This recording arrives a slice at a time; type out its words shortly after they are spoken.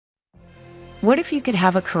What if you could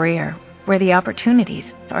have a career where the opportunities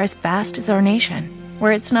are as vast as our nation,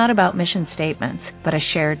 where it's not about mission statements, but a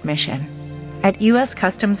shared mission? At U.S.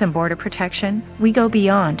 Customs and Border Protection, we go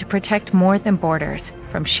beyond to protect more than borders,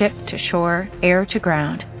 from ship to shore, air to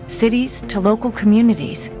ground, cities to local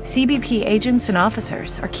communities. CBP agents and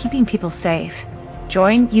officers are keeping people safe.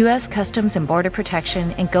 Join U.S. Customs and Border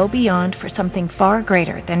Protection and go beyond for something far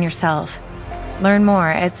greater than yourself. Learn more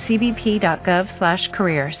at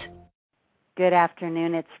cbp.gov/careers. Good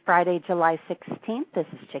afternoon. It's Friday, July 16th. This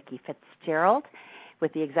is Chickie Fitzgerald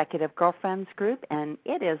with the Executive Girlfriends Group, and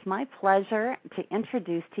it is my pleasure to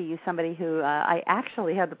introduce to you somebody who I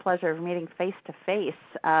actually had the pleasure of meeting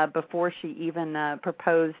face-to-face before she even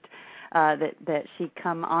proposed that she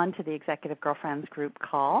come on to the Executive Girlfriends Group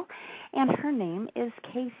call, and her name is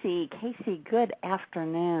Casey. Casey, good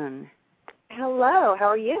afternoon. Hello. How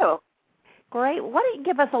are you? Great. Why don't you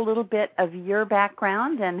give us a little bit of your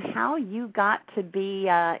background and how you got to be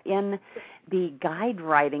in the guide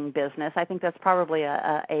writing business? I think that's probably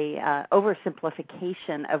a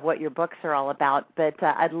oversimplification of what your books are all about, but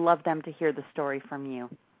I'd love them to hear the story from you.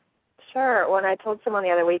 Sure. When I told someone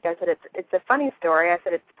the other week, I said it's a funny story. I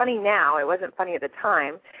said it's funny now. It wasn't funny at the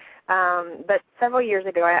time. But several years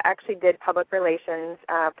ago, I actually did public relations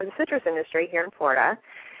for the citrus industry here in Florida,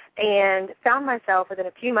 and found myself within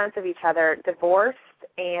a few months of each other divorced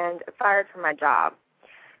and fired from my job.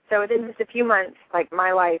 So within just a few months, like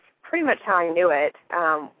my life, pretty much how I knew it,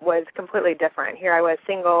 was completely different. Here I was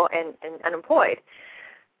single and unemployed.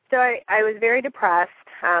 So I was very depressed.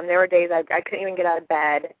 There were days I couldn't even get out of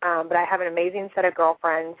bed, but I have an amazing set of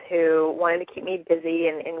girlfriends who wanted to keep me busy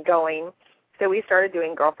and going. So we started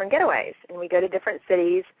doing girlfriend getaways, and we go to different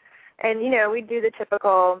cities, and, we do the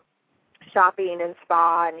typical shopping and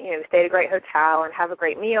spa and, stay at a great hotel and have a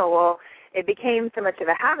great meal. Well, it became so much of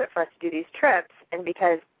a habit for us to do these trips, and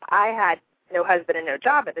because I had no husband and no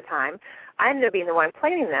job at the time, I ended up being the one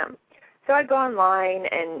planning them. So I'd go online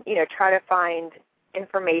and, try to find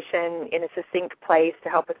information in a succinct place to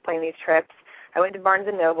help us plan these trips. I went to Barnes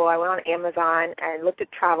 & Noble, I went on Amazon and looked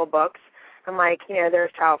at travel books. I'm like,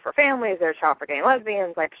 there's travel for families, there's travel for gay and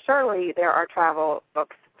lesbians, like surely there are travel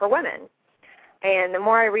books for women. And the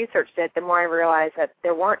more I researched it, the more I realized that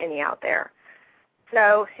there weren't any out there.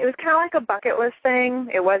 So it was kind of like a bucket list thing.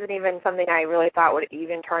 It wasn't even something I really thought would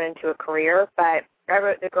even turn into a career, but I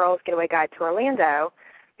wrote the Girls Getaway Guide to Orlando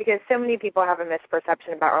because so many people have a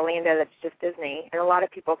misperception about Orlando that's just Disney, and a lot of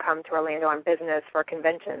people come to Orlando on business for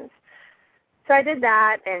conventions. So I did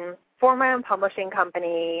that and formed my own publishing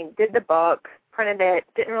company, did the book, printed it,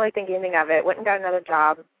 didn't really think anything of it, went and got another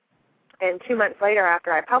job. And 2 months later,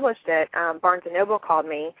 after I published it, Barnes & Noble called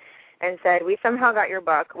me and said, we somehow got your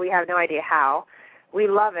book. We have no idea how. We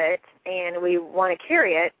love it, and we want to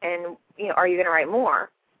carry it, and, are you going to write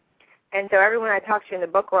more? And so everyone I talked to in the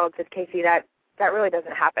book world said, Casey, that really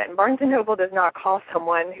doesn't happen. Barnes & Noble does not call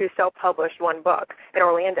someone who self-published one book in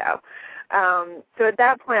Orlando. So at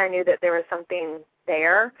that point, I knew that there was something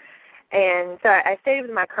there. And so I stayed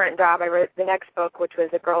with my current job. I wrote the next book, which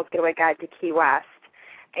was The Girls Getaway Guide to Key West.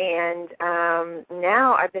 And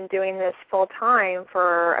now I've been doing this full-time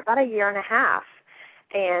for about a year and a half,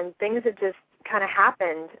 and things have just kind of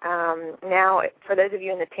happened. Now, for those of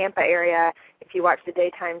you in the Tampa area, if you watch the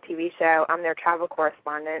daytime TV show, I'm their travel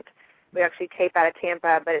correspondent. We actually tape out of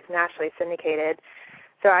Tampa, but it's nationally syndicated.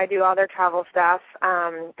 So I do all their travel stuff.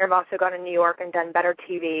 I've also gone to New York and done Better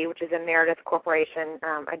TV, which is a Meredith Corporation.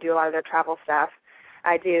 I do a lot of their travel stuff.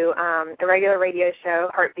 I do a regular radio show,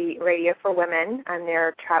 Heartbeat Radio for Women. I'm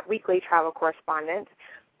their weekly travel correspondent.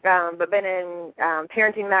 But been in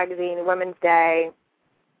Parenting Magazine, Women's Day,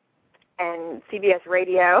 and CBS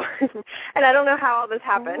Radio. And I don't know how all this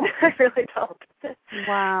happened. I really don't.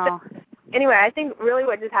 Wow. So, anyway, I think really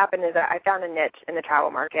what just happened is that I found a niche in the travel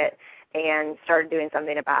market and started doing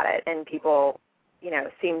something about it. And people,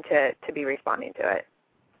 seem to be responding to it.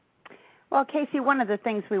 Well, Casey, one of the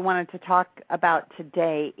things we wanted to talk about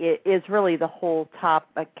today is really the whole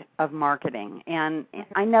topic of marketing. And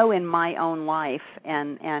I know in my own life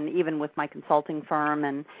and even with my consulting firm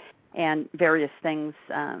and various things,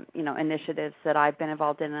 initiatives that I've been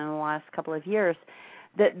involved in the last couple of years,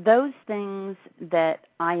 that those things that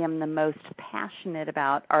I am the most passionate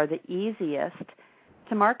about are the easiest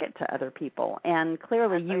to market to other people. And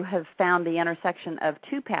clearly you have found the intersection of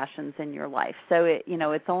two passions in your life. So,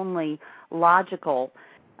 it's only logical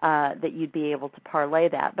that you'd be able to parlay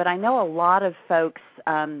that. But I know a lot of folks,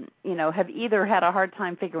 have either had a hard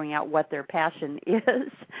time figuring out what their passion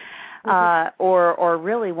is or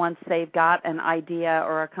really once they've got an idea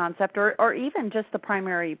or a concept or even just the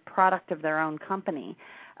primary product of their own company,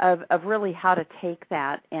 of really how to take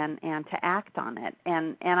that and to act on it.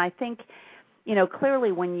 And I think,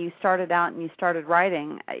 clearly when you started out and you started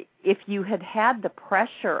writing, if you had had the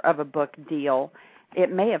pressure of a book deal,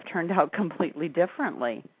 it may have turned out completely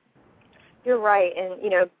differently. You're right.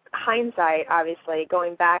 And, hindsight, obviously,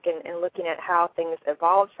 going back and looking at how things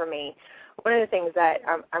evolved for me, one of the things that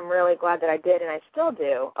I'm really glad that I did, and I still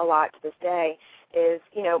do a lot to this day, is,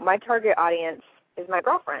 my target audience is my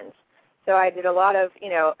girlfriends. So I did a lot of,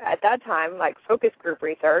 at that time, like focus group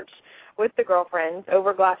research with the girlfriends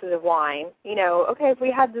over glasses of wine. Okay, if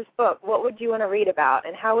we had this book, what would you want to read about,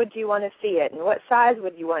 and how would you want to see it, and what size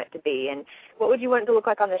would you want it to be, and what would you want it to look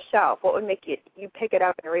like on the shelf? What would make you pick it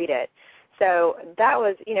up and read it? So that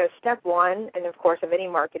was, step one, and of course of any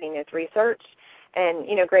marketing is research. And,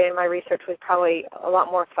 granted, my research was probably a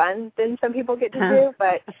lot more fun than some people get to do,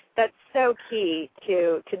 but that's so key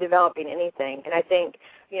to developing anything. And I think,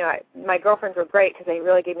 my girlfriends were great because they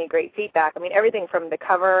really gave me great feedback. I mean, everything from the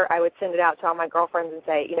cover, I would send it out to all my girlfriends and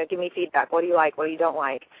say, give me feedback. What do you like? What do you don't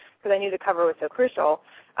like? Because I knew the cover was so crucial.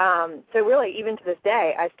 So really, even to this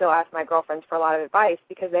day, I still ask my girlfriends for a lot of advice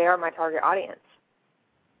because they are my target audience.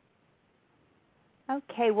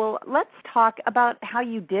 Okay, well, let's talk about how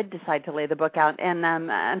you did decide to lay the book out. And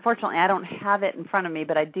unfortunately, I don't have it in front of me,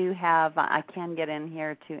 but I do have. I can get in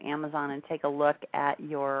here to Amazon and take a look at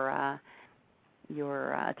your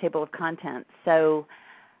table of contents. So,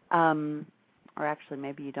 or actually,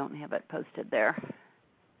 maybe you don't have it posted there.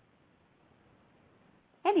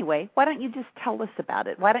 Anyway, why don't you just tell us about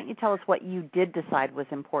it? Why don't you tell us what you did decide was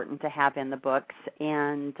important to have in the books,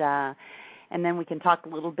 and then we can talk a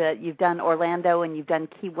little bit. You've done Orlando and you've done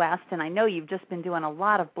Key West, and I know you've just been doing a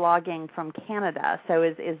lot of blogging from Canada. So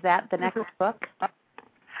is that the next book?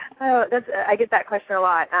 Oh, I get that question a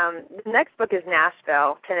lot. The next book is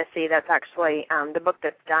Nashville, Tennessee. That's actually the book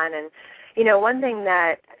that's done. And, one thing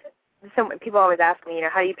that some people always ask me,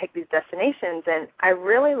 how do you pick these destinations? And I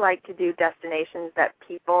really like to do destinations that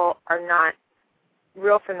people are not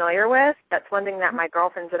real familiar with. That's one thing that my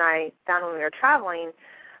girlfriends and I found when we were traveling.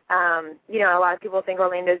 A lot of people think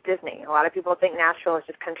Orlando is Disney. A lot of people think Nashville is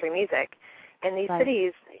just country music. And these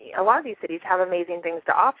cities, a lot of these cities have amazing things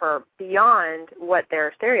to offer beyond what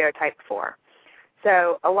they're stereotyped for.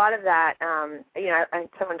 So a lot of that,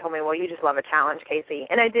 someone told me, well, you just love a challenge, Casey.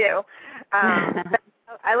 And I do.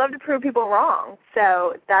 I love to prove people wrong.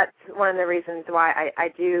 So that's one of the reasons why I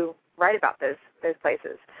do write about those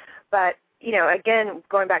places. But, again,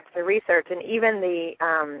 going back to the research and even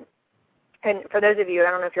and for those of you, I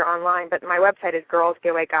don't know if you're online, but my website is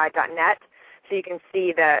girlsgetawayguide.net, so you can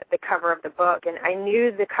see the cover of the book. And I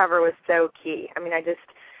knew the cover was so key. I mean, I just,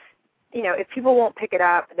 if people won't pick it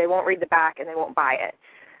up, they won't read the back and they won't buy it.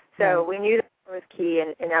 So we knew that was key,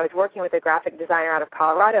 and I was working with a graphic designer out of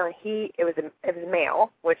Colorado, and it was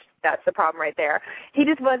male, which that's the problem right there. He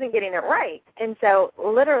just wasn't getting it right. And so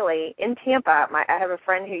literally in Tampa, I have a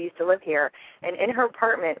friend who used to live here, and in her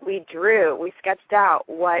apartment we sketched out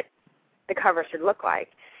what the cover should look like.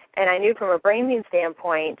 And I knew from a branding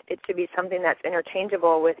standpoint it should be something that's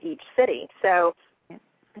interchangeable with each city. So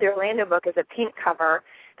the Orlando book is a pink cover,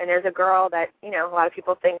 and there's a girl that, a lot of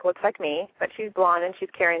people think looks like me, but she's blonde and she's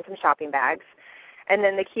carrying some shopping bags. And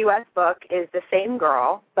then the Key West book is the same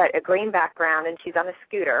girl, but a green background, and she's on a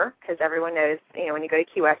scooter, because everyone knows, when you go to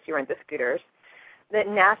Key West, you rent the scooters. The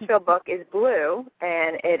Nashville book is blue,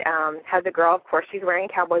 and it has a girl, of course, she's wearing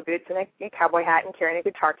cowboy boots and a cowboy hat and carrying a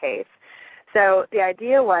guitar case. So the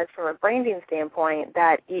idea was, from a branding standpoint,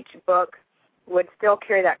 that each book would still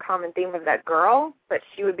carry that common theme of that girl, but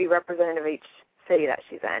she would be representative of each city that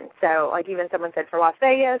she's in. So, like even someone said for Las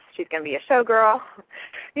Vegas, she's going to be a showgirl.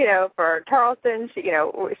 For Charleston, she's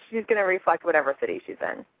going to reflect whatever city she's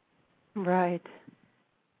in. Right.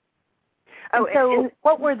 Oh, so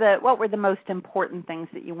what were the most important things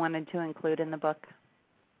that you wanted to include in the book?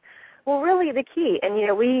 Well, really the key, and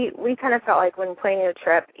we kind of felt like when planning a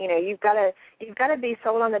trip, you've got to be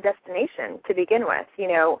sold on the destination to begin with,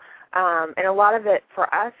 and a lot of it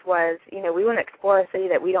for us was, we want to explore a city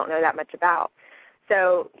that we don't know that much about.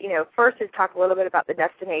 So, first is talk a little bit about the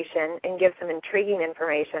destination and give some intriguing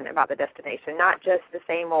information about the destination, not just the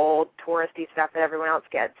same old touristy stuff that everyone else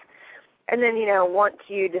gets. And then, once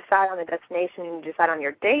you decide on the destination and you decide on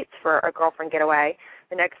your dates for a girlfriend getaway,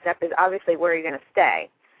 the next step is obviously where you're going to stay.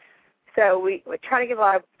 So we try to give a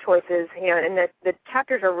lot of choices, and the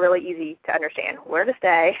chapters are really easy to understand. Where to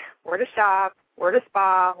stay, where to shop, where to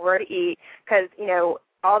spa, where to eat, because,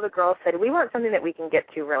 all the girls said, we want something that we can get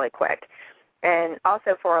to really quick. And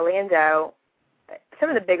also for Orlando, some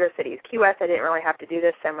of the bigger cities, Key West, I didn't really have to do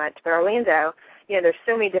this so much, but Orlando, there's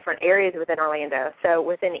so many different areas within Orlando. So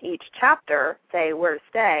within each chapter, say where to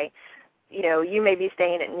stay, you may be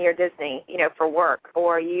staying near Disney, for work,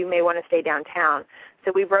 or you may want to stay downtown.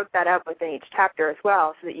 So we broke that up within each chapter as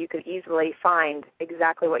well so that you could easily find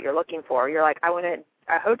exactly what you're looking for. You're like, I want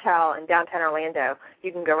a hotel in downtown Orlando.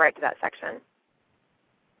 You can go right to that section.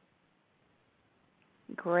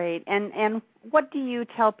 Great. And what do you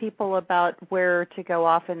tell people about where to go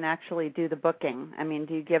off and actually do the booking? I mean,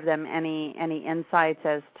 do you give them any insights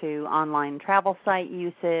as to online travel site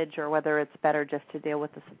usage, or whether it's better just to deal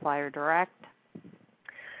with the supplier direct?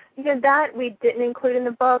 That we didn't include in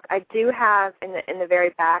the book. I do have in the very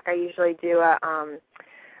back. I usually do a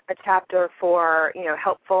chapter for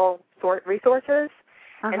helpful resources,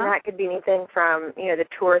 and that could be anything from the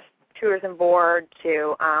tourism board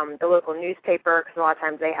to the local newspaper, because a lot of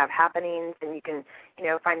times they have happenings, and you can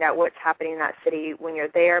find out what's happening in that city when you're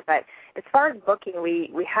there. But as far as booking,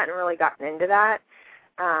 we hadn't really gotten into that,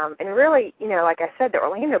 and really, like I said, the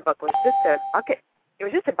Orlando book was just a bucket. It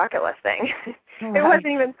was just a bucket list thing. Right. It wasn't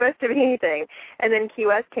even supposed to be anything. And then Key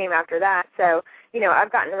West came after that. So,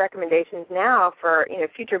 I've gotten recommendations now for,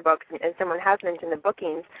 future books, and someone has mentioned the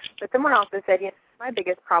bookings. But someone also said, my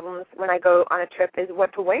biggest problems when I go on a trip is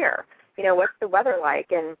what to wear. What's the weather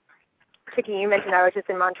like? And Chicky, you mentioned I was just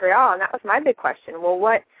in Montreal, and that was my big question. Well,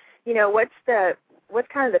 what's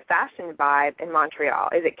kind of the fashion vibe in Montreal?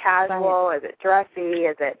 Is it casual? Right. Is it dressy?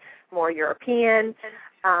 Is it more European?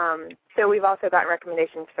 So we've also gotten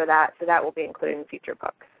recommendations for that, so that will be included in future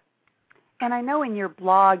books. And I know in your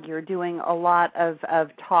blog you're doing a lot of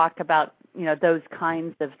talk about, those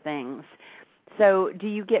kinds of things. So do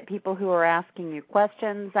you get people who are asking you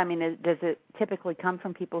questions? I mean, does it typically come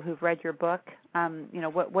from people who've read your book?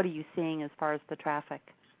 What are you seeing as far as the traffic?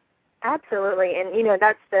 Absolutely, and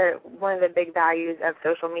that's one of the big values of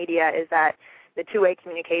social media is that the two-way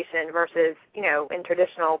communication versus, in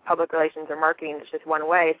traditional public relations or marketing, it's just one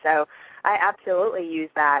way. So I absolutely use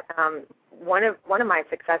that. One of my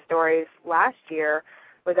success stories last year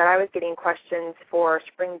was that I was getting questions for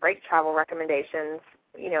spring break travel recommendations,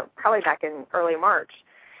 probably back in early March.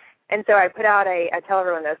 And so I put out I tell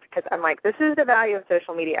everyone this because I'm like, this is the value of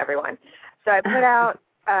social media, everyone. So I put out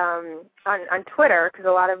on Twitter, because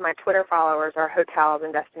a lot of my Twitter followers are hotels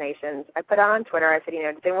and destinations. I put out on Twitter, I said,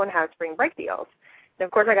 does anyone have spring break deals? And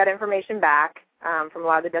of course I got information back from a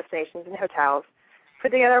lot of the destinations and hotels,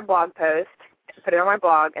 put together a blog post, put it on my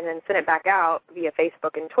blog, and then sent it back out via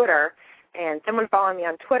Facebook and Twitter. And someone following me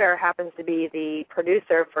on Twitter happens to be the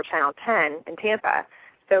producer for Channel 10 in Tampa.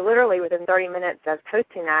 So literally within 30 minutes of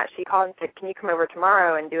posting that, she called and said, can you come over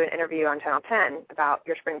tomorrow and do an interview on Channel 10 about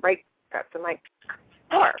your spring break trips? I'm like,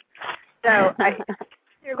 sure. So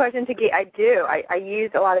your question, Tiki, I do. I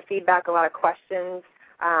use a lot of feedback, a lot of questions.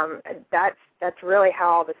 That's really how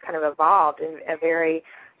all this kind of evolved in a very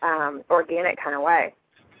organic kind of way.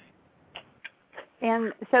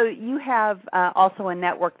 And so you have also a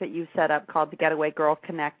network that you set up called the Getaway Girl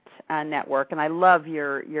Connect Network, and I love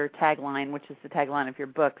your tagline, which is the tagline of your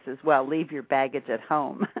books as well, leave your baggage at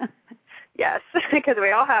home. Yes, because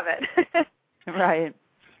we all have it. Right.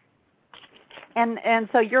 And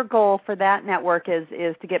so your goal for that network is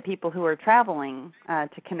to get people who are traveling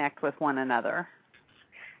to connect with one another.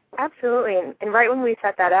 Absolutely, and right when we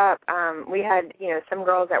set that up, we had some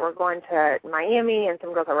girls that were going to Miami and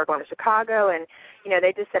some girls that were going to Chicago, and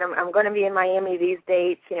they just said, I'm going to be in Miami these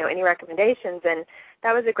dates. Any recommendations? And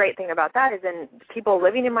that was the great thing about that is then people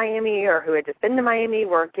living in Miami or who had just been to Miami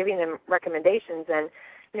were giving them recommendations. And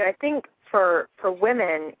I think for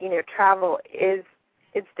women, travel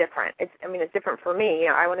it's different. It's different for me.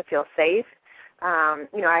 I want to feel safe.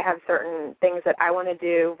 I have certain things that I want to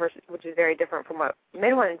do, which is very different from what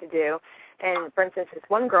men wanted to do. And, for instance, this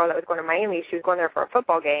one girl that was going to Miami, she was going there for a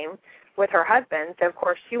football game with her husband. So, of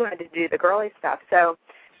course, she wanted to do the girly stuff. So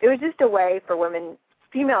it was just a way for women,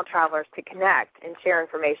 female travelers, to connect and share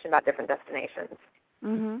information about different destinations.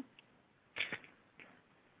 Mm-hmm.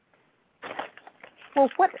 Well,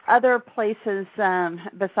 what other places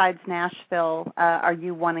besides Nashville are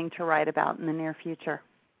you wanting to write about in the near future?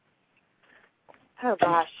 Oh,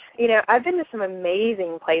 gosh. I've been to some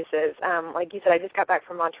amazing places. Like you said, I just got back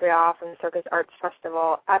from Montreal from the Circus Arts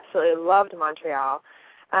Festival. Absolutely loved Montreal.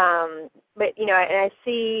 But, and I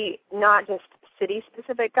see not just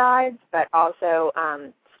city-specific guides, but also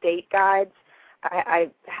state guides.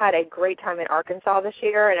 I had a great time in Arkansas this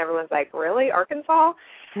year, and everyone's like, really, Arkansas?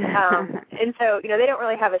 And so, they don't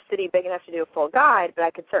really have a city big enough to do a full guide, but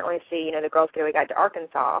I could certainly see, the Girls Getaway Guide to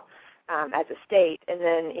Arkansas. As a state, and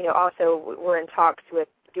then also we're in talks with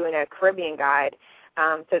doing a Caribbean guide,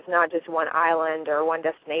 so it's not just one island or one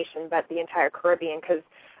destination, but the entire Caribbean. Because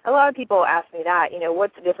a lot of people ask me that,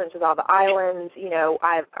 what's the difference with all the islands?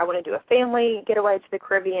 I want to do a family getaway to the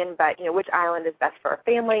Caribbean, but, which island is best for a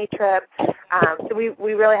family trip? So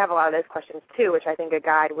we really have a lot of those questions, too, which I think a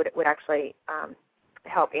guide would actually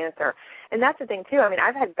help answer. And that's the thing, too. I mean,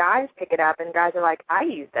 I've had guys pick it up, and guys are like, I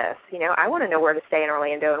use this. I want to know where to stay in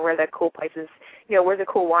Orlando and where the cool places, where's a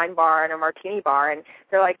cool wine bar and a martini bar. And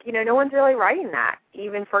they're like, no one's really writing that,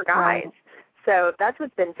 even for guys. Right. So that's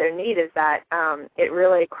what's been so neat is that it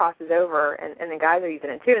really crosses over, and the guys are using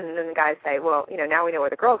it, too. And then the guys say, well, now we know where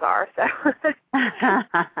the girls are. So.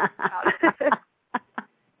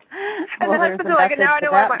 And well, then there's like, now I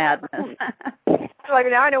know where madness. like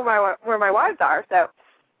now I know where my wives are. So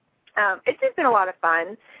it's just been a lot of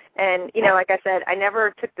fun. And like I said, I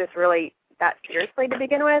never took this really that seriously to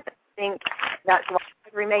begin with. I think that's why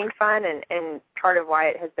it remained fun, and part of why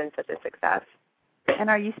it has been such a success. And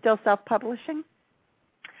are you still self-publishing?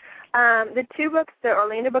 The two books, the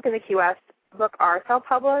Orlando book and the Key West book, are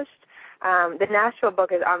self-published. The Nashville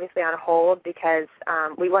book is obviously on hold because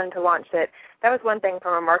we wanted to launch it. That was one thing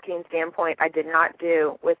from a marketing standpoint I did not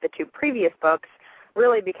do with the two previous books,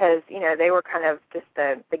 really because, they were kind of just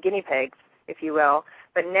the guinea pigs, if you will.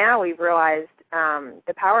 But now we've realized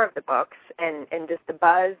the power of the books and just the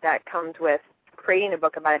buzz that comes with creating a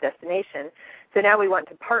book about a destination. So now we want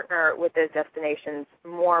to partner with those destinations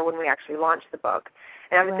more when we actually launch the book.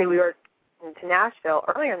 And obviously we were to Nashville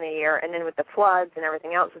earlier in the year, and then with the floods and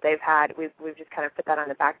everything else that they've had, we've just kind of put that on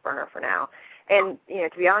the back burner for now. And,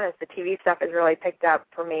 to be honest, the TV stuff has really picked up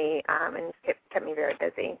for me and it's kept me very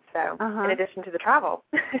busy, so in addition to the travel.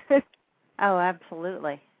 Oh,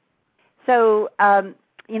 absolutely. So,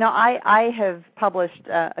 I have published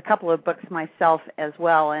a couple of books myself as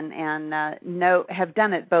well, and have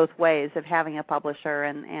done it both ways of having a publisher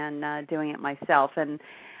and doing it myself. And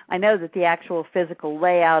I know that the actual physical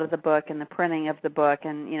layout of the book and the printing of the book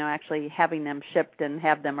and, actually having them shipped and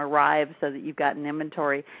have them arrive so that you've got an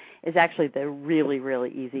inventory is actually the really,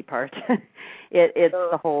 really easy part. It's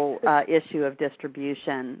the whole issue of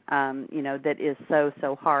distribution, that is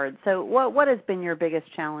so hard. So what has been your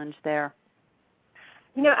biggest challenge there?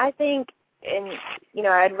 I think,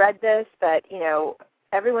 I'd read this, but,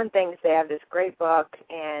 everyone thinks they have this great book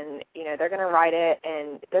and, they're going to write it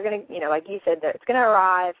and they're going to, like you said, that it's going to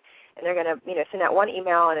arrive and they're going to, send out one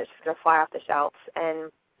email and it's just going to fly off the shelves.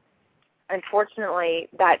 And unfortunately,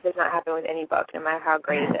 that does not happen with any book, no matter how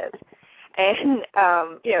great it is. And,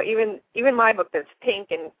 even my book that's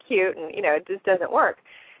pink and cute and, it just doesn't work.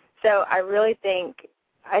 So I really think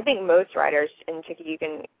most writers, and Chicky, you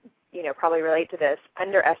can, probably relate to this,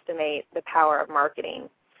 underestimate the power of marketing.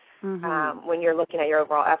 When you're looking at your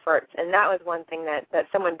overall efforts. And that was one thing that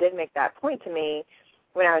someone did make that point to me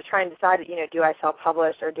when I was trying to decide, do I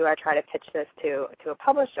self-publish or do I try to pitch this to a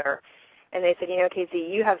publisher? And they said, Casey,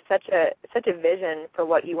 you have such a vision for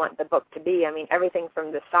what you want the book to be. I mean, everything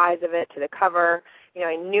from the size of it to the cover,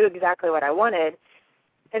 I knew exactly what I wanted.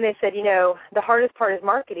 And they said, the hardest part is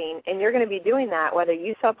marketing, and you're going to be doing that whether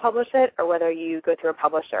you self-publish it or whether you go through a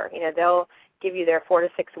publisher. They'll give you their 4 to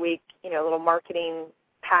 6 week, little marketing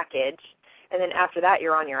package, and then after that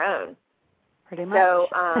you're on your own. Pretty much.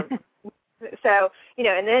 So,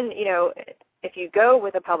 and then, if you go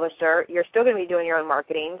with a publisher, you're still going to be doing your own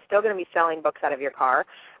marketing, still going to be selling books out of your car,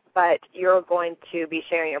 but you're going to be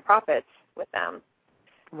sharing your profits with them.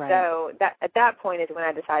 Right. So that at that point is when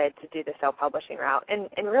I decided to do the self-publishing route, and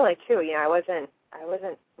really too, I wasn't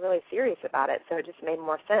really serious about it, so it just made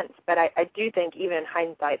more sense. But I do think even in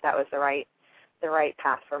hindsight that was the right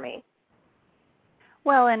path for me.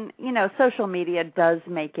 Well, and, social media does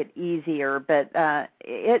make it easier, but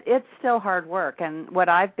it's still hard work. And what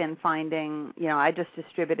I've been finding, I just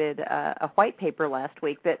distributed a white paper last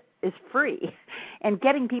week that is free. And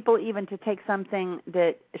getting people even to take something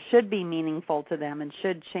that should be meaningful to them and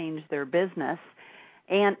should change their business,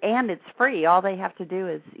 and it's free. All they have to do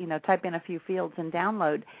is, type in a few fields and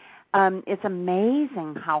download. It's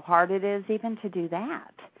amazing how hard it is even to do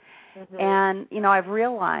that. And, I've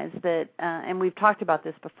realized that, and we've talked about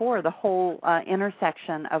this before, the whole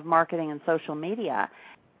intersection of marketing and social media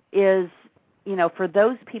is, for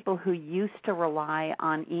those people who used to rely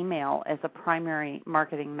on email as a primary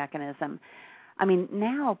marketing mechanism, I mean,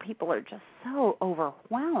 now people are just so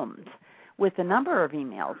overwhelmed with the number of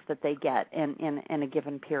emails that they get in a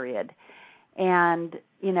given period. And,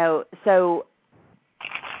 so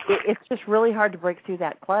it's just really hard to break through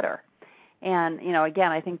that clutter. And,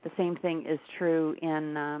 again, I think the same thing is true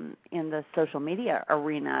in the social media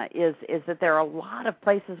arena, is that there are a lot of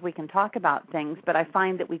places we can talk about things, but I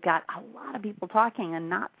find that we've got a lot of people talking and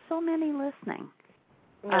not so many listening.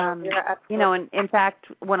 And in fact,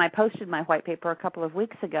 when I posted my white paper a couple of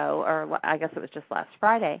weeks ago, or I guess it was just last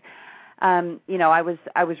Friday, I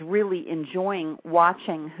was really enjoying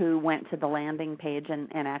watching who went to the landing page and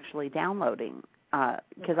actually downloading,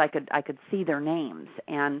 because I could see their names.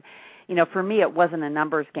 And for me, it wasn't a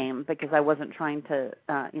numbers game because I wasn't trying to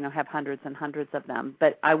have hundreds and hundreds of them,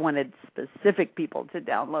 but I wanted specific people to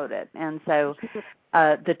download it. And so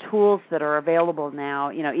the tools that are available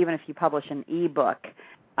now, even if you publish an ebook,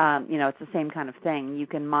 it's the same kind of thing. You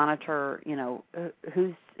can monitor,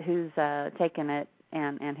 who's taken it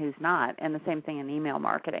and who's not, and the same thing in email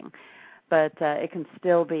marketing. But it can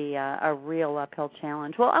still be a real uphill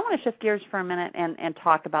challenge. Well, I want to shift gears for a minute and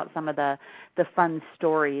talk about some of the fun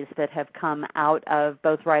stories that have come out of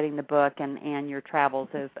both writing the book and your travels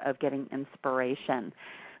of getting inspiration.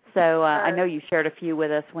 So I know you shared a few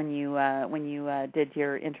with us when you did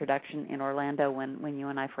your introduction in Orlando when you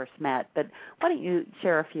and I first met. But why don't you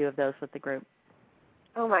share a few of those with the group?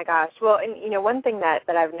 Oh, my gosh. Well, and one thing that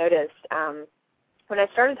I've noticed, when I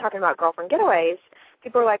started talking about girlfriend getaways,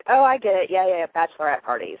 people were like, oh, I get it, yeah, bachelorette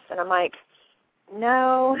parties. And I'm like,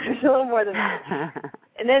 no, there's a little more than that.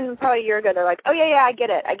 And then probably a year ago, they're like, oh, yeah, I get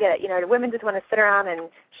it. The women just want to sit around and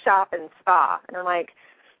shop and spa. And I'm like,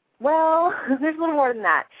 well, there's a little more than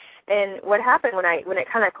that. And what happened when it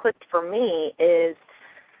kind of clicked for me is,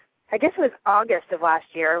 I guess it was August of last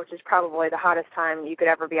year, which is probably the hottest time you could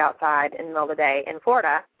ever be outside in the middle of the day in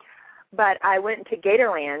Florida. But I went to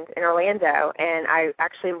Gatorland in Orlando, and I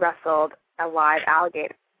actually wrestled a live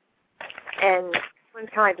alligator. And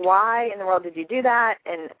everyone's kind of like, why in the world did you do that?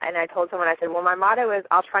 And I told someone, I said, well, my motto is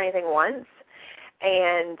I'll try anything once.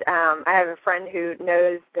 And I have a friend who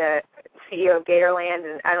knows the CEO of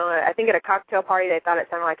Gatorland, and I don't know, I think at a cocktail party they thought it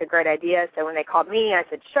sounded like a great idea. So when they called me, I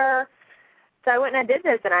said, sure. So I went and I did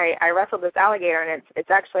this, and I wrestled this alligator, and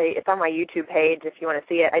it's on my YouTube page if you want to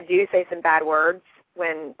see it. I do say some bad words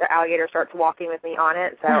when the alligator starts walking with me on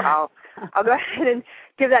it, so I'll go ahead and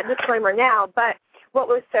give that disclaimer now. But what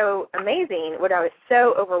was so amazing, what I was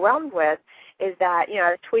so overwhelmed with, is that,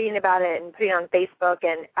 I was tweeting about it and putting it on Facebook,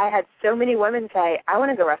 and I had so many women say, I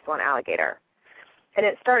want to go wrestle an alligator. And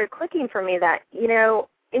it started clicking for me that,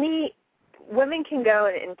 any women can go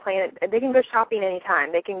and plan, they can go shopping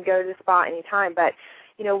anytime, they can go to the spa anytime, but,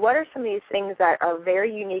 what are some of these things that are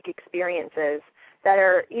very unique experiences that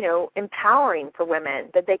are, empowering for women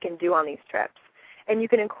that they can do on these trips? And you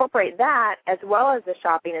can incorporate that as well as the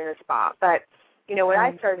shopping and the spa. But, what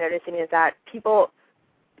I started noticing is that people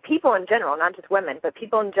in general, not just women, but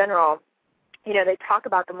people in general, they talk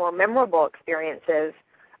about the more memorable experiences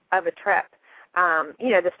of a trip.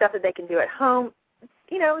 The stuff that they can do at home,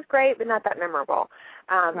 it was great, but not that memorable.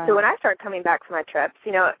 So when I started coming back from my trips,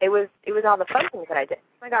 it was all the fun things that I did.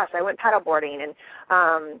 Oh my gosh, I went paddleboarding,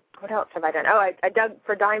 and what else have I done? Oh, I dug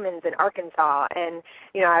for diamonds in Arkansas, and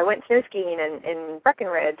I went snow skiing in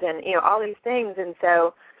Breckenridge, and all these things. And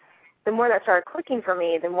so the more that started clicking for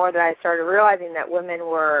me, the more that I started realizing that women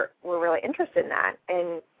were really interested in that.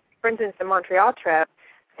 And for instance, the Montreal trip,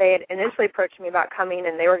 they had initially approached me about coming,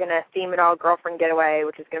 and they were going to theme it all girlfriend getaway,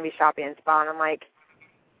 which is going to be shopping and spa. And I'm like,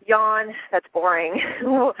 yawn, that's boring.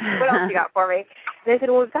 What else you got for me? And they said,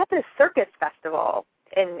 well, we've got this circus festival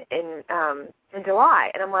in July.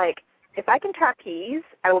 And I'm like, if I can trapeze,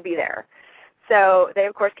 I will be there. So they,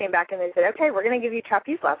 of course, came back and they said, okay, we're going to give you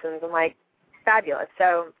trapeze lessons. I'm like, fabulous.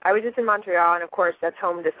 So I was just in Montreal, and, of course, that's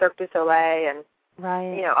home to Cirque du Soleil and,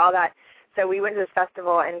 all that. So we went to this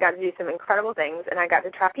festival and got to do some incredible things, and I got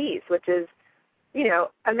to trapeze, which is,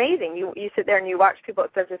 amazing. You sit there and you watch people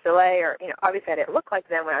at Cirque du Soleil, or, obviously I didn't look like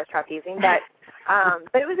them when I was trapezing, but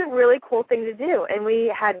it was a really cool thing to do. And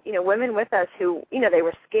we had, women with us who, they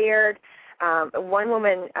were scared. One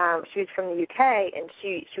woman, she was from the UK, and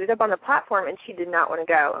she was up on the platform, and she did not want to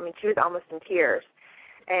go. I mean, she was almost in tears.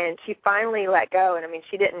 And she finally let go, and,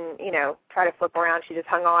 she didn't, try to flip around. She just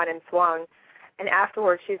hung on and swung. And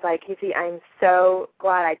afterwards, she's like, Casey, I'm so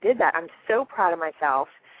glad I did that. I'm so proud of myself.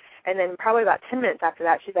 And then probably about 10 minutes after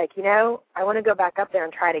that, she's like, I want to go back up there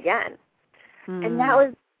and try it again. And that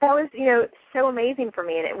was so amazing for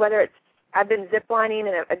me. And whether it's, I've been ziplining,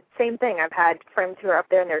 and same thing. I've had friends who are up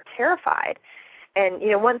there, and they're terrified. And,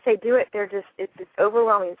 once they do it, it's this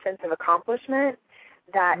overwhelming sense of accomplishment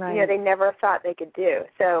that, they never thought they could do.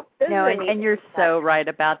 So and you're so right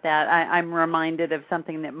about that. I'm reminded of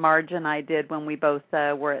something that Marge and I did when we both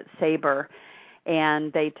were at Sabre,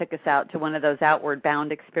 and they took us out to one of those outward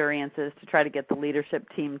bound experiences to try to get the leadership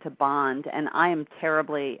team to bond. And I am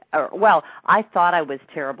I thought I was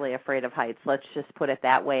terribly afraid of heights. Let's just put it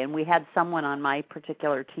that way. And we had someone on my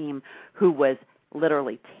particular team who was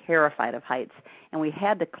literally terrified of heights. And we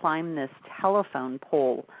had to climb this telephone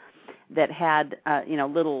pole that had,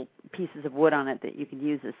 little pieces of wood on it that you could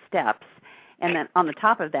use as steps. And then on the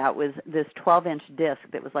top of that was this 12-inch disc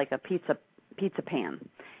that was like a pizza pan.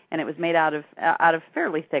 And it was made out of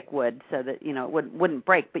fairly thick wood so that, it wouldn't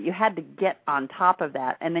break. But you had to get on top of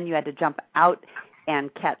that, and then you had to jump out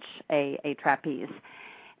and catch a trapeze.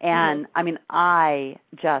 And, I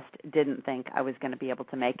just didn't think I was going to be able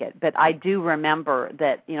to make it. But I do remember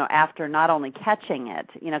that, after not only catching it,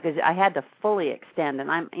 because I had to fully extend,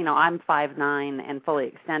 and I'm 5'9", and fully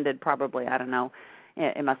extended probably, I don't know,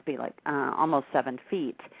 it must be like almost 7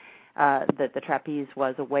 feet. That the trapeze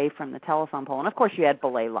was away from the telephone pole. And, of course, you had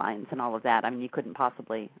belay lines and all of that. You couldn't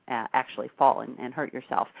possibly actually fall and hurt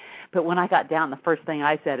yourself. But when I got down, the first thing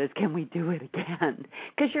I said is, can we do it again?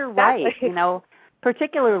 Because you're right,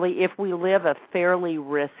 particularly if we live a fairly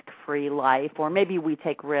risk-free life, or maybe we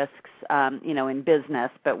take risks, in business,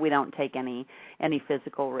 but we don't take any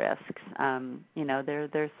physical risks.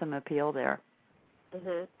 There's some appeal there.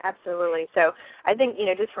 Mm-hmm, absolutely. So I think,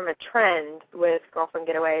 just from a trend with girlfriend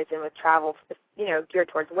getaways and with travel, geared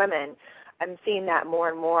towards women, I'm seeing that more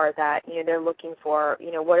and more that, they're looking for,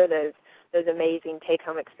 what are those amazing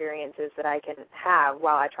take-home experiences that I can have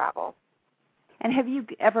while I travel. And have you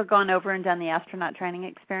ever gone over and done the astronaut training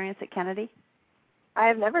experience at Kennedy? I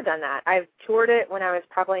have never done that. I've toured it when I was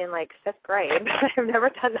probably in 5th grade. I've never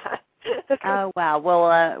done that. Oh, wow.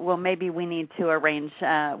 Well, maybe we need to arrange.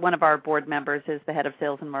 One of our board members is the head of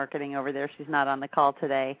sales and marketing over there. She's not on the call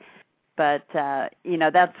today. But,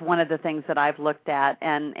 that's one of the things that I've looked at,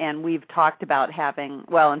 and we've talked about having,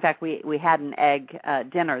 well, in fact, we had an egg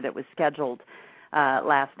dinner that was scheduled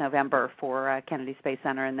last November for Kennedy Space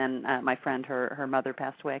Center, and then my friend, her mother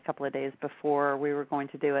passed away a couple of days before we were going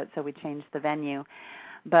to do it, so we changed the venue.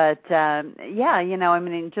 But,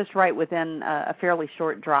 just right within a fairly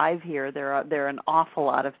short drive here, there are an awful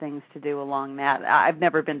lot of things to do along that. I've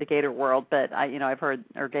never been to Gator World, but, I've heard,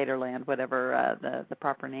 or Gatorland, whatever the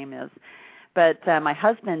proper name is. But my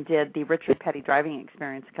husband did the Richard Petty driving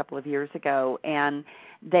experience a couple of years ago, and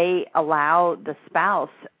they allow the spouse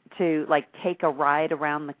to take a ride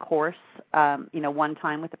around the course, one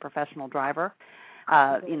time with a professional driver,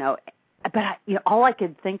 But all I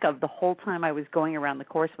could think of the whole time I was going around the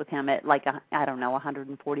course with him at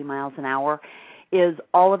 140 miles an hour, is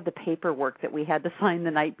all of the paperwork that we had to sign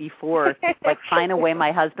the night before, sign away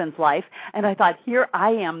my husband's life. And I thought, here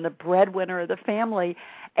I am, the breadwinner of the family,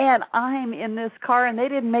 and I'm in this car, and they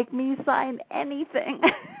didn't make me sign anything.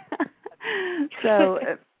 So,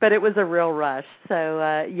 but it was a real rush. So,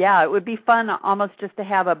 it would be fun almost just to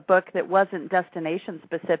have a book that wasn't destination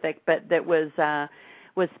specific, but that was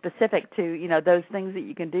specific to, those things that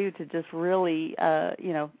you can do to just really,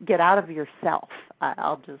 get out of yourself.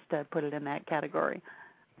 I'll just put it in that category.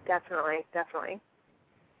 Definitely.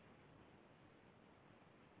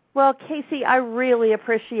 Well, Casey, I really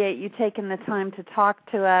appreciate you taking the time to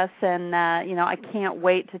talk to us, and I can't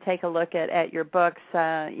wait to take a look at your books.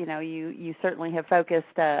 You certainly have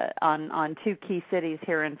focused on 2 key cities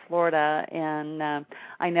here in Florida, and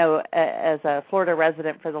I know as a Florida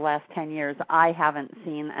resident for the last 10 years, I haven't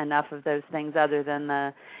seen enough of those things other than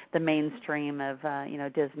the mainstream of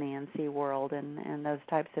Disney and SeaWorld and those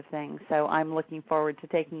types of things. So I'm looking forward to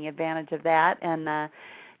taking advantage of that, and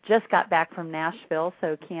just got back from Nashville,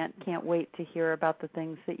 so can't wait to hear about the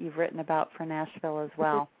things that you've written about for Nashville as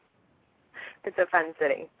well. It's a fun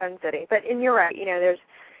city. But you're right, there's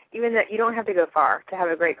even that you don't have to go far to have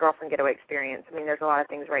a great girlfriend getaway experience. There's a lot of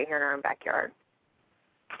things right here in our own backyard.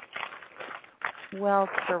 Well,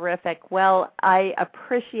 terrific. Well, I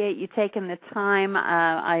appreciate you taking the time.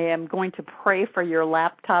 I am going to pray for your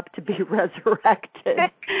laptop to be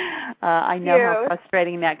resurrected. I know how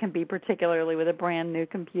frustrating that can be, particularly with a brand new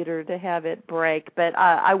computer, to have it break. But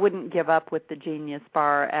I wouldn't give up with the Genius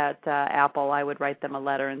Bar at Apple. I would write them a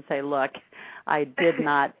letter and say, look, I did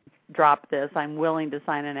not drop this. I'm willing to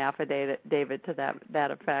sign an affidavit to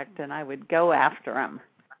that effect, and I would go after them.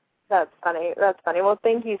 That's funny. Well,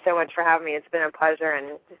 thank you so much for having me. It's been a pleasure,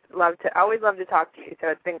 and always love to talk to you, so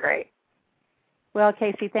it's been great. Well,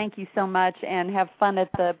 Casey, thank you so much, and have fun at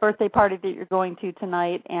the birthday party that you're going to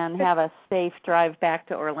tonight, and have a safe drive back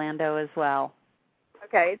to Orlando as well.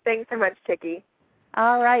 Okay. Thanks so much, Chickie.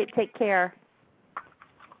 All right. Take care.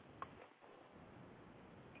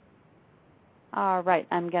 All right.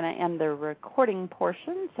 I'm going to end the recording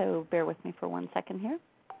portion, so bear with me for 1 second here.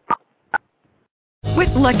 With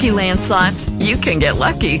Lucky Land Slots, you can get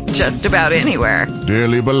lucky just about anywhere.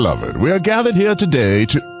 Dearly beloved, we are gathered here today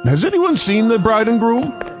to... Has anyone seen the bride and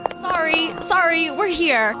groom? Sorry, we're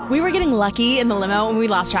here. We were getting lucky in the limo and we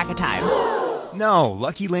lost track of time. No,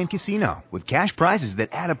 Lucky Land Casino, with cash prizes that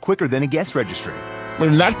add up quicker than a guest registry.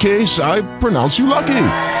 In that case, I pronounce you lucky.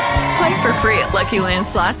 Play for free at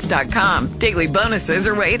LuckyLandSlots.com. Daily bonuses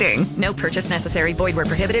are waiting. No purchase necessary. Void where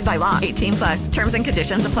prohibited by law. 18 plus. Terms and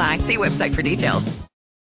conditions apply. See website for details.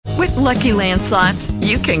 With Lucky Land Slots,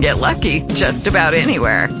 you can get lucky just about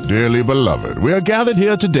anywhere. Dearly beloved, we are gathered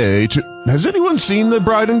here today to... Has anyone seen the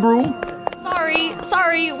bride and groom?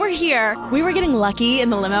 Sorry, we're here. We were getting lucky in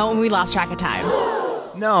the limo and we lost track of time.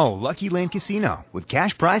 No, Lucky Land Casino, with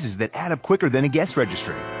cash prizes that add up quicker than a guest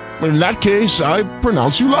registry. In that case, I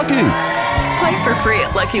pronounce you lucky. Play for free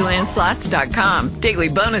at LuckyLandSlots.com. Daily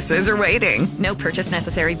bonuses are waiting. No purchase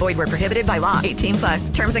necessary. Void where prohibited by law. 18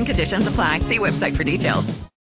 plus. Terms and conditions apply. See website for details.